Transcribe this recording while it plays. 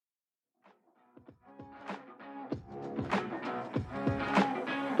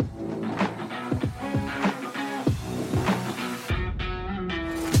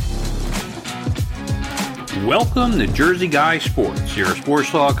Welcome to Jersey Guy Sports, your sports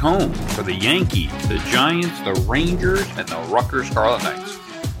talk home for the Yankees, the Giants, the Rangers, and the Rutgers Scarlet Knights.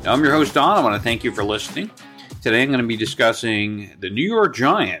 Now, I'm your host, Don. I want to thank you for listening. Today, I'm going to be discussing the New York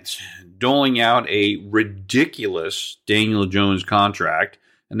Giants doling out a ridiculous Daniel Jones contract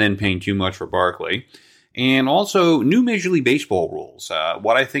and then paying too much for Barkley, and also new Major League Baseball rules,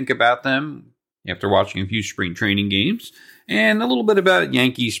 what I think about them after watching a few spring training games, and a little bit about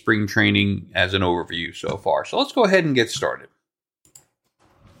Yankees spring training as an overview so far. So let's go ahead and get started.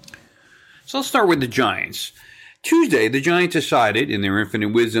 So let's start with the Giants. Tuesday, the Giants decided, in their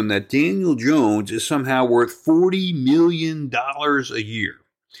infinite wisdom, that Daniel Jones is somehow worth $40 million a year.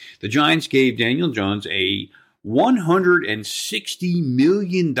 The Giants gave Daniel Jones a $160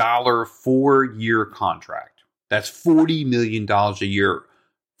 million 4-year contract. That's $40 million a year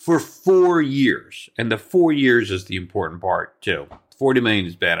for 4 years. And the 4 years is the important part, too. $40 million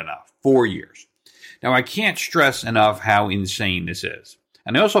is bad enough. 4 years. Now, I can't stress enough how insane this is.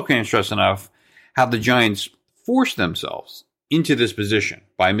 And I also can't stress enough how the Giants forced themselves into this position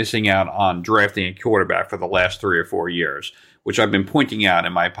by missing out on drafting a quarterback for the last 3 or 4 years, which I've been pointing out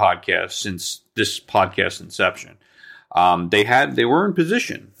in my podcast since this podcast inception. They were in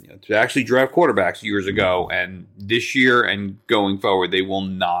position to actually draft quarterbacks years ago, and this year and going forward, they will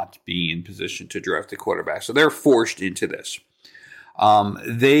not be in position to draft a quarterback. So they're forced into this.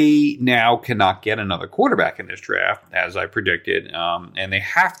 They now cannot get another quarterback in this draft, as I predicted, and they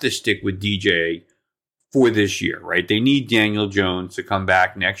have to stick with DJ for this year, right? They need Daniel Jones to come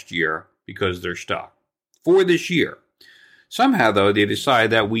back next year because they're stuck for this year. Somehow, though, they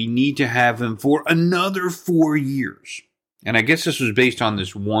decide that we need to have him for another 4 years. And I guess this was based on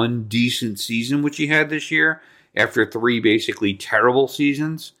this one decent season, which he had this year, after 3 basically terrible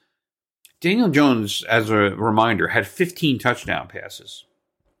seasons. Daniel Jones, as a reminder, had 15 touchdown passes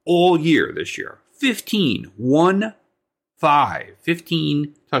all year this year. 15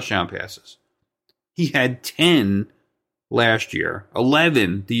 touchdown passes. He had 10 last year,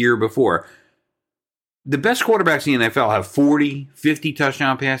 11 the year before. The best quarterbacks in the NFL have 40, 50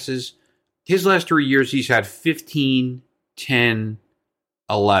 touchdown passes. His last 3 years, he's had 15, 10,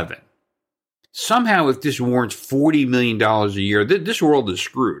 11. Somehow, if this warrants $40 million a year, this world is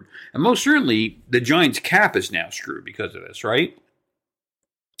screwed. And most certainly, the Giants' cap is now screwed because of this, right?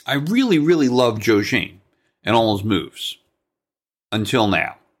 I really, really love Joe Shane and all his moves until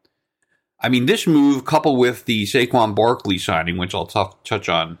now. I mean, this move, coupled with the Saquon Barkley signing, which I'll touch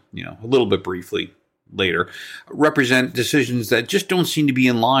on, a little bit briefly later, represent decisions that just don't seem to be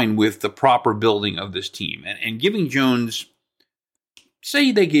in line with the proper building of this team. And giving Jones,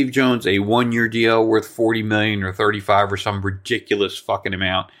 say they gave Jones a 1-year deal worth $40 million or $35 or some ridiculous fucking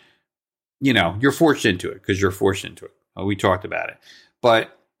amount, you're forced into it because you're forced into it. We talked about it.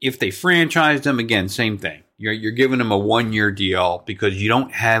 But if they franchised him, again, same thing. You're giving him a 1-year deal because you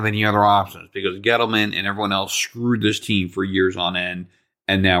don't have any other options, because Gettleman and everyone else screwed this team for years on end,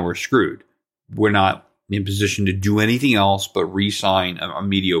 and now we're screwed. We're not in position to do anything else but re-sign a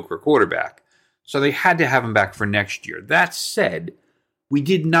mediocre quarterback. So they had to have him back for next year. That said, we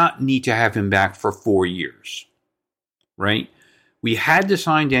did not need to have him back for 4 years, right? We had to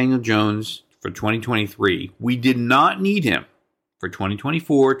sign Daniel Jones for 2023. We did not need him for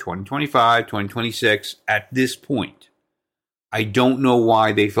 2024, 2025, 2026 at this point. I don't know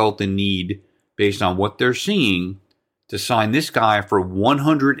why they felt the need, based on what they're seeing, to sign this guy for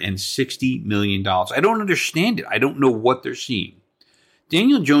 $160 million. I don't understand it. I don't know what they're seeing.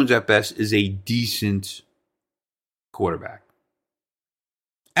 Daniel Jones, at best, is a decent quarterback.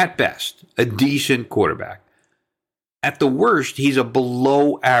 At best, a decent quarterback. At the worst, he's a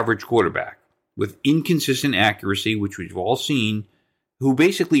below-average quarterback with inconsistent accuracy, which we've all seen, who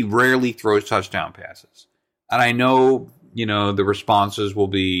basically rarely throws touchdown passes. And I know, the responses will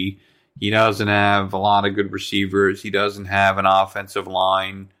be, he doesn't have a lot of good receivers. He doesn't have an offensive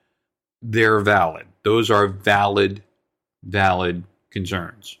line. They're valid. Those are valid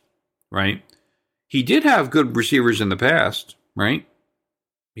concerns, right? He did have good receivers in the past, right?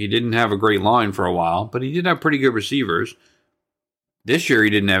 He didn't have a great line for a while, but he did have pretty good receivers. This year, he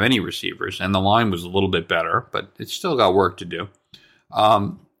didn't have any receivers, and the line was a little bit better, but it's still got work to do. I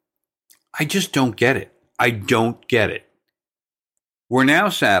just don't get it. I don't get it. We're now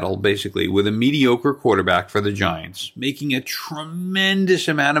saddled, basically, with a mediocre quarterback for the Giants, making a tremendous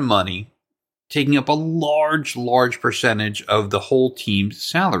amount of money, taking up a large percentage of the whole team's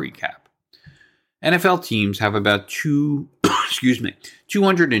salary cap. NFL teams have about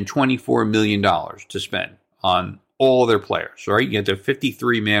 $224 million to spend on all their players, right? You get the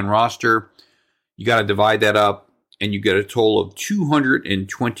 53-man roster. You got to divide that up, and you get a total of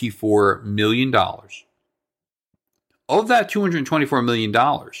 $224 million Of that $224 million,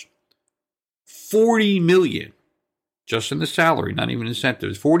 $40 million, just in the salary, not even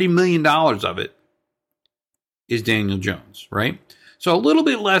incentives, $40 million of it is Daniel Jones, right? So a little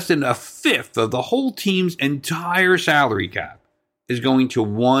bit less than a fifth of the whole team's entire salary cap is going to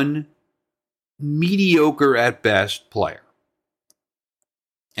one mediocre at best player.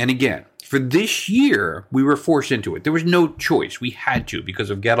 And again, for this year, we were forced into it. There was no choice. We had to because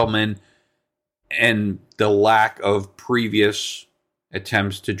of Gettleman and the lack of previous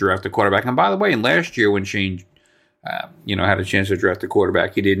attempts to draft a quarterback. And by the way, last year when Shane, had a chance to draft a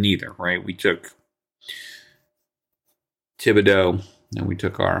quarterback, he didn't either, right? We took Thibodeau and we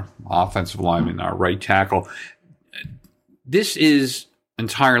took our offensive lineman, our right tackle. This is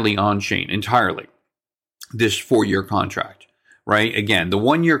entirely on Shane, entirely. This 4-year contract, right? Again, the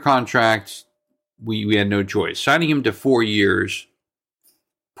 1-year contract, we had no choice. Signing him to 4 years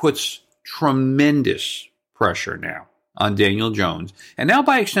puts tremendous pressure now on Daniel Jones. And now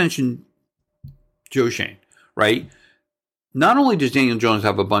by extension, Joe Shane, right? Not only does Daniel Jones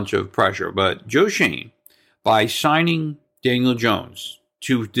have a bunch of pressure, but Joe Shane, by signing Daniel Jones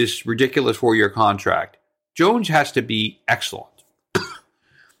to this ridiculous 4-year contract, Jones has to be excellent.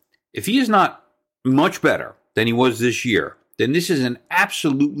 If he is not much better than he was this year, then this is an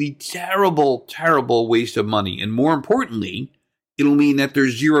absolutely terrible, terrible waste of money. And more importantly, it'll mean that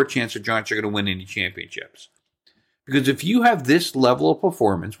there's zero chance the Giants are going to win any championships. Because if you have this level of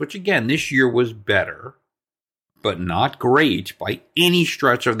performance, which again, this year was better, but not great by any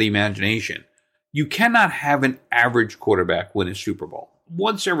stretch of the imagination, you cannot have an average quarterback win a Super Bowl.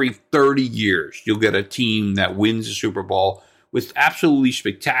 Once every 30 years, you'll get a team that wins a Super Bowl with absolutely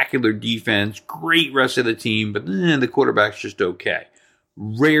spectacular defense, great rest of the team, but the quarterback's just okay.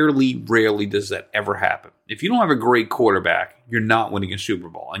 Rarely does that ever happen. If you don't have a great quarterback, you're not winning a Super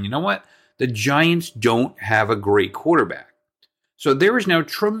Bowl. And you know what? The Giants don't have a great quarterback. So there is now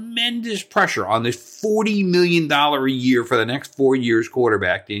tremendous pressure on this $40 million a year for the next 4 years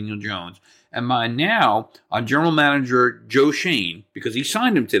quarterback, Daniel Jones. And by now, on general manager Joe Shane, because he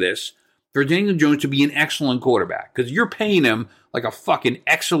signed him to this, for Daniel Jones to be an excellent quarterback. Because you're paying him like a fucking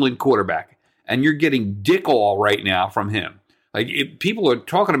excellent quarterback. And you're getting dick all right now from him. Like, people are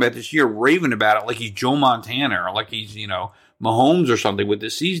talking about this year, raving about it like he's Joe Montana or like he's, Mahomes or something with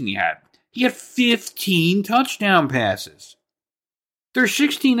this season he had. He had 15 touchdown passes. There's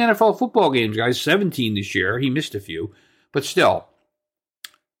 16 NFL football games, guys. 17 this year. He missed a few. But still,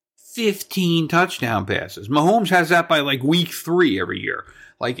 15 touchdown passes. Mahomes has that by like week 3 every year.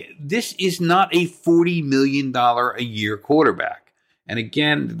 Like, this is not a $40 million a year quarterback. And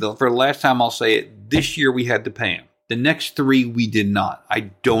again, for the last time I'll say it, this year we had to pay him. The next 3 we did not.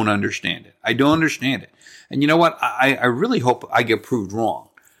 I don't understand it. And you know what? I really hope I get proved wrong.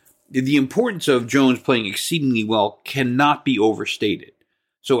 The importance of Jones playing exceedingly well cannot be overstated.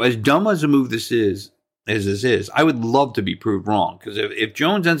 So as dumb as a move this is, I would love to be proved wrong. Because if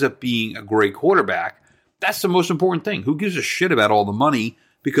Jones ends up being a great quarterback, that's the most important thing. Who gives a shit about all the money?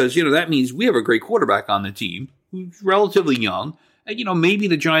 Because, that means we have a great quarterback on the team who's relatively young. And, maybe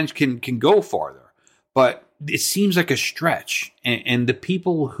the Giants can go farther. But it seems like a stretch. And the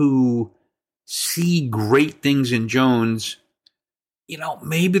people who see great things in Jones,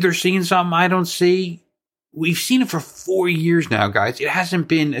 maybe they're seeing something I don't see. We've seen it for 4 years now, guys. It hasn't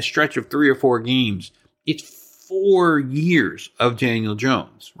been a stretch of 3 or 4 games. It's 4 years of Daniel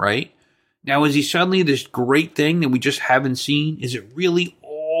Jones, right? Now, is he suddenly this great thing that we just haven't seen? Is it really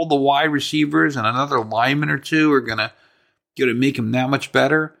all the wide receivers and another lineman or two are gonna make him that much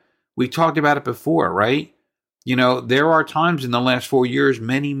better? We've talked about it before, right? There are times in the last 4 years,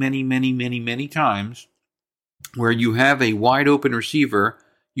 many times, where you have a wide open receiver,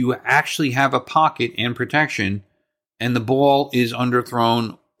 you actually have a pocket and protection, and the ball is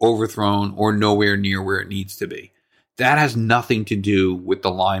underthrown, overthrown, or nowhere near where it needs to be. That has nothing to do with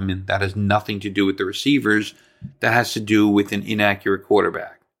the linemen. That has nothing to do with the receivers. That has to do with an inaccurate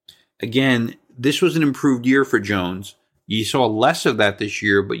quarterback. Again, this was an improved year for Jones. You saw less of that this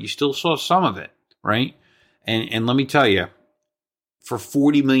year, but you still saw some of it, right? And let me tell you, for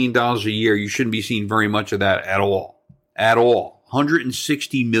 $40 million a year, you shouldn't be seeing very much of that at all. At all.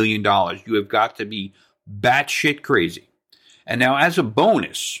 $160 million. You have got to be batshit crazy. And now, as a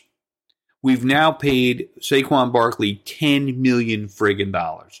bonus, we've now paid Saquon Barkley $10 million friggin'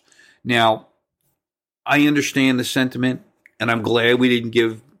 dollars. Now, I understand the sentiment, and I'm glad we didn't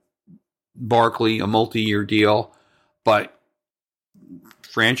give Barkley a multi-year deal, but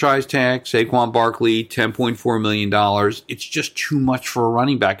franchise tag, Saquon Barkley, $10.4 million. It's just too much for a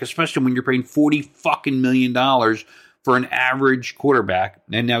running back, especially when you're paying $40 fucking million for an average quarterback,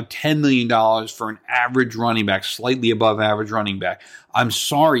 and now $10 million for an average running back, slightly above average running back. I'm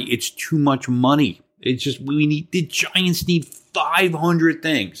sorry, it's too much money. It's just, the Giants need 500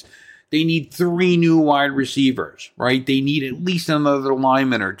 things. They need 3 new wide receivers, right? They need at least another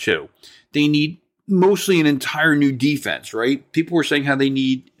lineman or 2. They need mostly an entire new defense, right? People were saying how they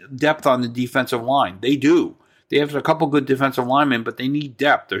need depth on the defensive line. They do. They have a couple good defensive linemen, but they need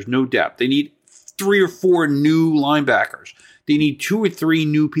depth. There's no depth. They need 3 or 4 new linebackers. They need 2 or 3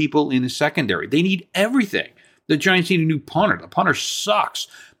 new people in the secondary. They need everything. The Giants need a new punter. The punter sucks.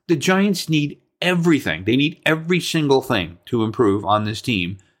 The Giants need everything. They need every single thing to improve on this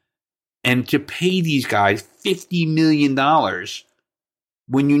team. And to pay these guys $50 million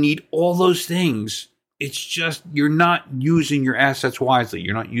when you need all those things, it's just, you're not using your assets wisely.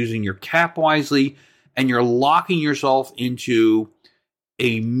 You're not using your cap wisely, and you're locking yourself into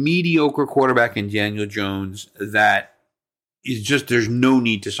a mediocre quarterback in Daniel Jones that is just, there's no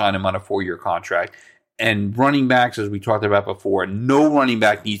need to sign him on a 4-year contract. And running backs, as we talked about before, no running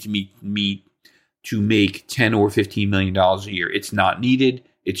back needs to make $10 or $15 million a year. It's not needed.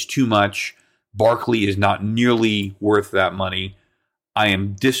 It's too much. Barkley is not nearly worth that money. I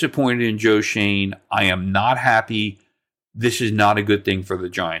am disappointed in Joe Shane. I am not happy. This is not a good thing for the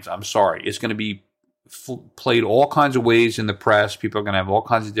Giants. I'm sorry. It's going to be played all kinds of ways in the press. People are going to have all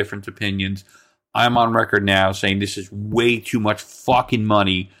kinds of different opinions. I'm on record now saying this is way too much fucking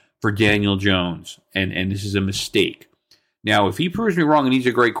money for Daniel Jones, and this is a mistake. Now, if he proves me wrong and he's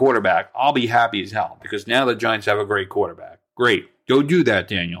a great quarterback, I'll be happy as hell, because now the Giants have a great quarterback. Great. Go do that,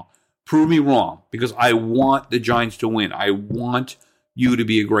 Daniel. Prove me wrong, because I want the Giants to win. I want you to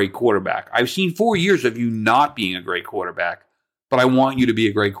be a great quarterback. I've seen 4 years of you not being a great quarterback, but I want you to be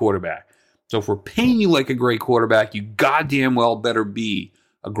a great quarterback. So if we're paying you like a great quarterback, you goddamn well better be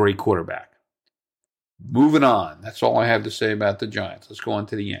a great quarterback. Moving on. That's all I have to say about the Giants. Let's go on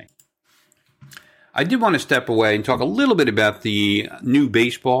to the Yankees. I did want to step away and talk a little bit about the new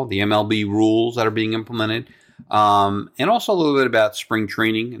baseball, the MLB rules that are being implemented, and also a little bit about spring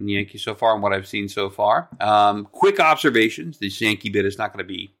training in the Yankees so far and what I've seen so far. Quick observations. This Yankee bit is not going to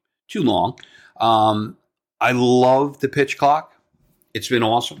be too long. I love the pitch clock. It's been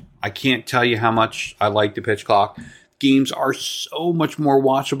awesome. I can't tell you how much I like the pitch clock. Games are so much more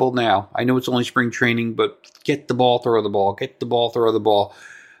watchable now. I know it's only spring training, but get the ball, throw the ball. Get the ball, throw the ball.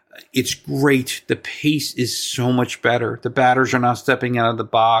 It's great. The pace is so much better. The batters are not stepping out of the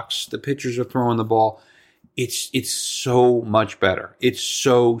box. The pitchers are throwing the ball. It's so much better. It's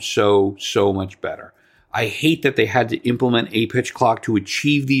so much better. I hate that they had to implement a pitch clock to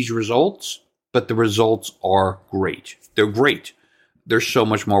achieve these results, but the results are great. They're great. They're so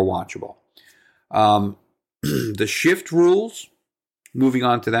much more watchable. The shift rules, moving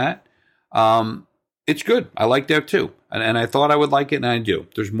on to that, it's good. I like that too. And I thought I would like it, and I do.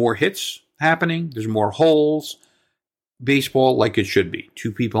 There's more hits happening. There's more holes. Baseball like it should be.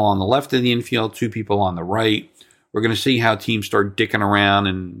 2 people on the left of the infield, 2 people on the right. We're going to see how teams start dicking around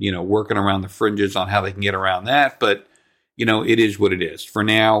and, working around the fringes on how they can get around that. But, it is what it is. For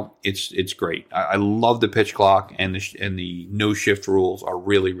now, it's great. I love the pitch clock, and the no shift rules are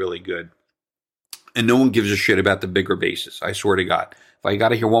really, really good. And no one gives a shit about the bigger bases. I swear to God. If I got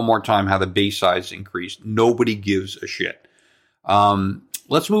to hear one more time how the base size increased, nobody gives a shit.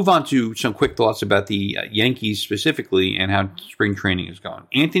 Let's move on to some quick thoughts about the Yankees specifically and how spring training is going.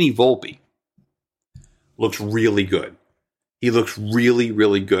 Anthony Volpe looks really good. He looks really,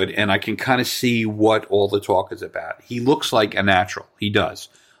 really good, and I can kind of see what all the talk is about. He looks like a natural. He does.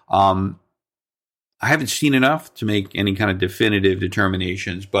 I haven't seen enough to make any kind of definitive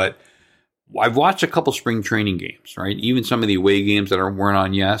determinations, but I've watched a couple spring training games, right? Even some of the away games that weren't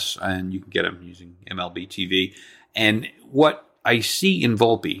on Yes, and you can get them using MLB TV. And what I see in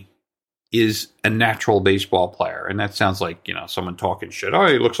Volpe is a natural baseball player. And that sounds like, someone talking shit. Oh,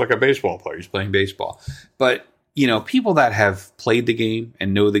 he looks like a baseball player. He's playing baseball. But, people that have played the game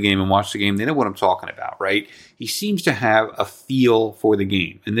and know the game and watched the game, they know what I'm talking about, right? He seems to have a feel for the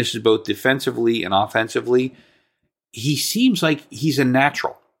game. And this is both defensively and offensively. He seems like he's a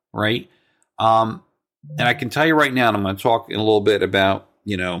natural, right? And I can tell you right now, and I'm going to talk in a little bit about,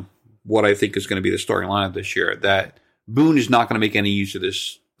 what I think is going to be the starting lineup this year, that Boone is not going to make any use of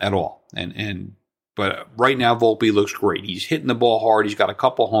this at all. But right now, Volpe looks great. He's hitting the ball hard. He's got a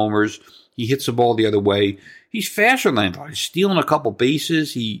couple homers. He hits the ball the other way. He's faster than I thought. He's stealing a couple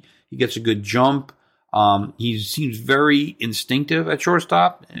bases. He gets a good jump. He seems very instinctive at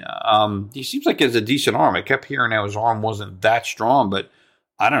shortstop. He seems like he has a decent arm. I kept hearing how his arm wasn't that strong, but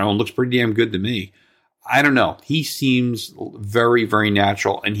I don't know. It looks pretty damn good to me. I don't know. He seems very, very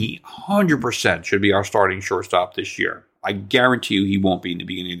natural, and he 100% should be our starting shortstop this year. I guarantee you he won't be in the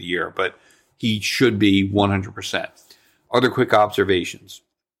beginning of the year, but he should be 100%. Other quick observations.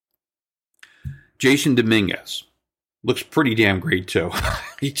 Jason Dominguez looks pretty damn great, too.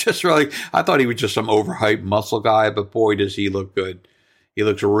 I thought he was just some overhyped muscle guy, but boy, does he look good. He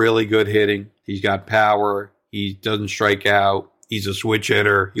looks really good hitting. He's got power. He doesn't strike out. He's a switch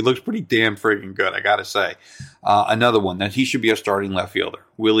hitter. He looks pretty damn freaking good, I got to say. Another one, that he should be a starting left fielder.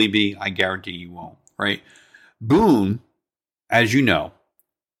 Will he be? I guarantee he won't, right? Boone, as you know,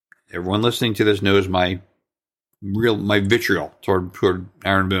 everyone listening to this knows my vitriol toward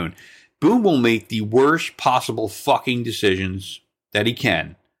Aaron Boone. Boone will make the worst possible fucking decisions that he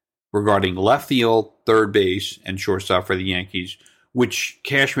can regarding left field, third base, and shortstop for the Yankees, which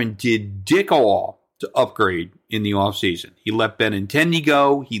Cashman did dick all to upgrade in the offseason. He let Benintendi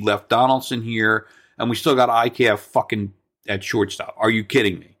go. He left Donaldson here. And we still got IKF fucking at shortstop. Are you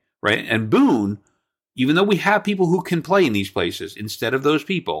kidding me? Right? And Boone, even though we have people who can play in these places, instead of those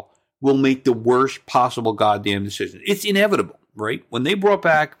people, will make the worst possible goddamn decision. It's inevitable, right? When they brought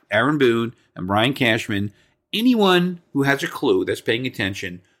back Aaron Boone and Brian Cashman, anyone who has a clue that's paying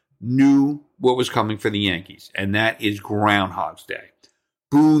attention knew what was coming for the Yankees. And that is Groundhog's Day.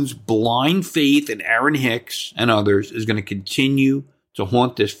 Boone's blind faith in Aaron Hicks and others is going to continue to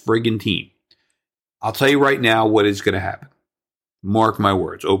haunt this friggin' team. I'll tell you right now what is going to happen. Mark my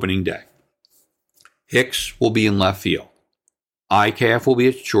words, opening day. Hicks will be in left field. IKF will be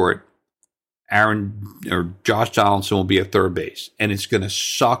at short. Josh Donaldson will be at third base. And it's going to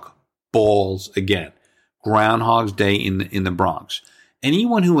suck balls again. Groundhog's Day in the Bronx.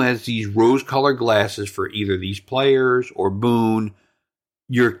 Anyone who has these rose-colored glasses for either these players or Boone,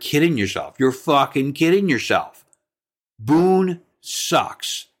 you're kidding yourself. You're fucking kidding yourself. Boone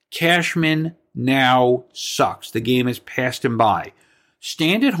sucks. Cashman now sucks. The game has passed him by.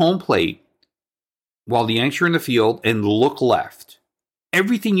 Stand at home plate while the Yankees are in the field and look left.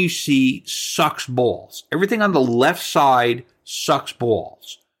 Everything you see sucks balls. Everything on the left side sucks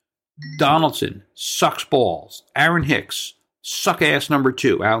balls. Donaldson sucks balls. Aaron Hicks, suck ass number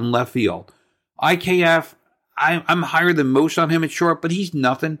 2 out in left field. IKF, I'm higher than most on him at short, but he's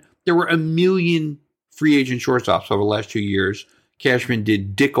nothing. There were a million free agent shortstops over the last 2 years. Cashman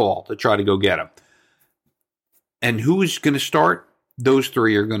did dick all to try to go get him. And who's going to start? Those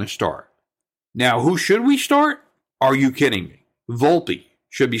 3 are going to start. Now, who should we start? Are you kidding me? Volpe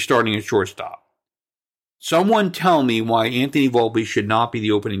should be starting at shortstop. Someone tell me why Anthony Volpe should not be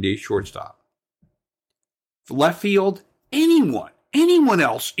the opening day shortstop. For left field, anyone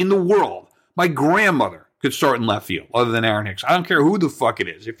else in the world, my grandmother could start in left field other than Aaron Hicks. I don't care who the fuck it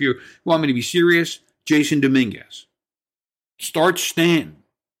is. If you want me to be serious, Jason Dominguez. Start Stanton.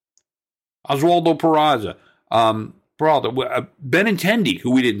 Oswaldo Peraza. Benintendi,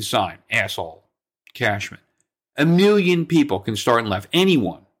 who we didn't sign. Asshole. Cashman. A million people can start in left.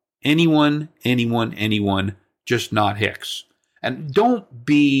 Anyone, just not Hicks. And don't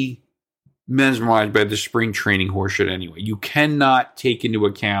be mesmerized by the spring training horseshit anyway. You cannot take into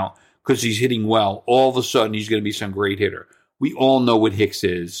account, because he's hitting well, all of a sudden he's going to be some great hitter. We all know what Hicks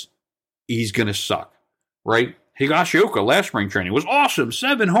is. He's going to suck, right? Higashioka last spring training was awesome.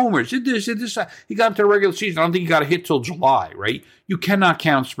 7 homers. Did this. He got into the regular season. I don't think he got a hit till July, right? You cannot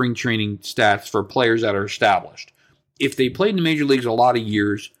count spring training stats for players that are established. If they played in the major leagues a lot of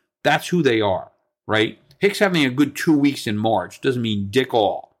years, that's who they are, right? Hicks having a good 2 weeks in March doesn't mean dick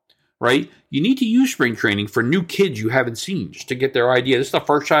all, right? You need to use spring training for new kids you haven't seen just to get their idea. This is the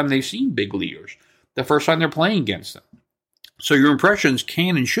first time they've seen big leaguers, the first time they're playing against them. So your impressions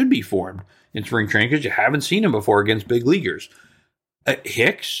can and should be formed in spring training because you haven't seen him before against big leaguers.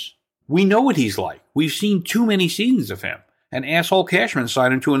 Hicks, we know what he's like. We've seen too many seasons of him. And asshole Cashman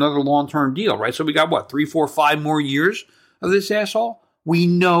signed him to another long-term deal, right? So we got, 3, 4, 5 more years of this asshole? We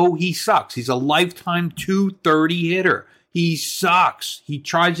know he sucks. He's a lifetime 230 hitter. He sucks. He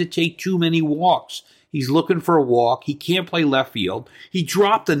tries to take too many walks. He's looking for a walk. He can't play left field. He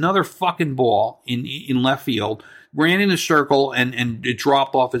dropped another fucking ball in left field, ran in a circle, and it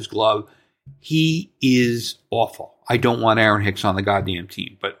dropped off his glove. He is awful. I don't want Aaron Hicks on the goddamn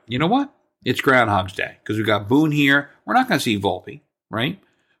team. But you know what? It's Groundhog's Day because we got Boone here. We're not going to see Volpe, right?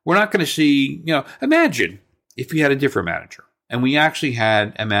 We're not going to see, imagine if we had a different manager and we actually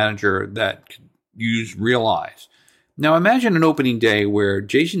had a manager that could use real eyes. Now imagine an opening day where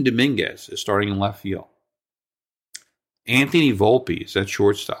Jason Dominguez is starting in left field. Anthony Volpe is at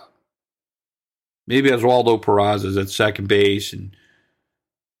shortstop. Maybe Oswaldo Peraza is at second base and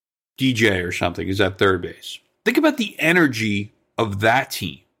DJ or something is at third base. Think about the energy of that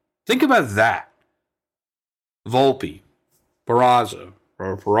team. Think about that. Volpe, Peraza,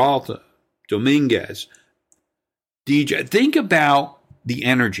 Peralta, Dominguez, DJ. Think about the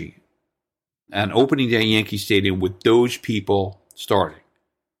energy on opening day Yankee Stadium with those people starting.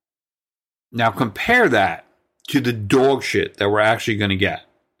 Now compare that to the dog shit that we're actually going to get.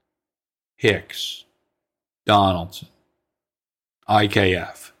 Hicks, Donaldson,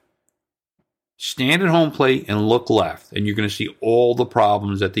 IKF. Stand at home plate and look left, and you're going to see all the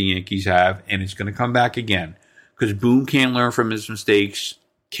problems that the Yankees have, and it's going to come back again because Boone can't learn from his mistakes.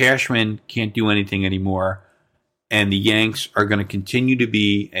 Cashman can't do anything anymore, and the Yanks are going to continue to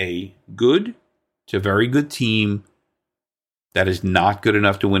be a good to very good team that is not good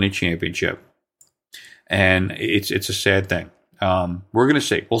enough to win a championship, and it's a sad thing. We're going to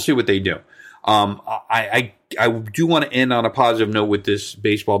see. We'll see what they do. I do want to end on a positive note with this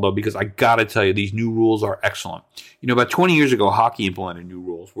baseball, though, because I got to tell you, these new rules are excellent. About 20 years ago, hockey implemented new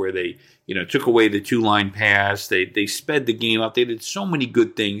rules where they, took away the 2-line pass. They sped the game up. They did so many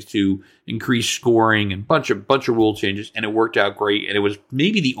good things to increase scoring and bunch of rule changes, and it worked out great. And it was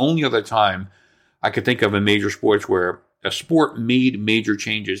maybe the only other time I could think of in major sports where a sport made major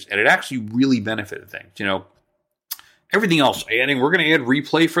changes, and it actually really benefited things. Everything else, we're going to add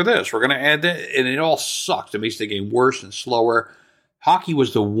replay for this. We're going to add that, and it all sucks. It makes the game worse and slower. Hockey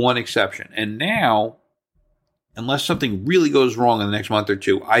was the one exception. And now, unless something really goes wrong in the next month or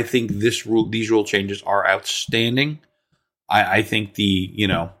two, I think these rule changes are outstanding. I think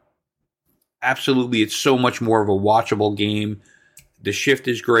absolutely, it's so much more of a watchable game. The shift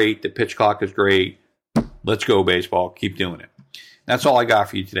is great. The pitch clock is great. Let's go, baseball. Keep doing it. That's all I got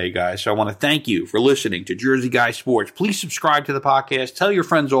for you today, guys. So I want to thank you for listening to Jersey Guy Sports. Please subscribe to the podcast. Tell your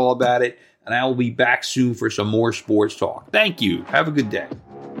friends all about it. And I will be back soon for some more sports talk. Thank you. Have a good day.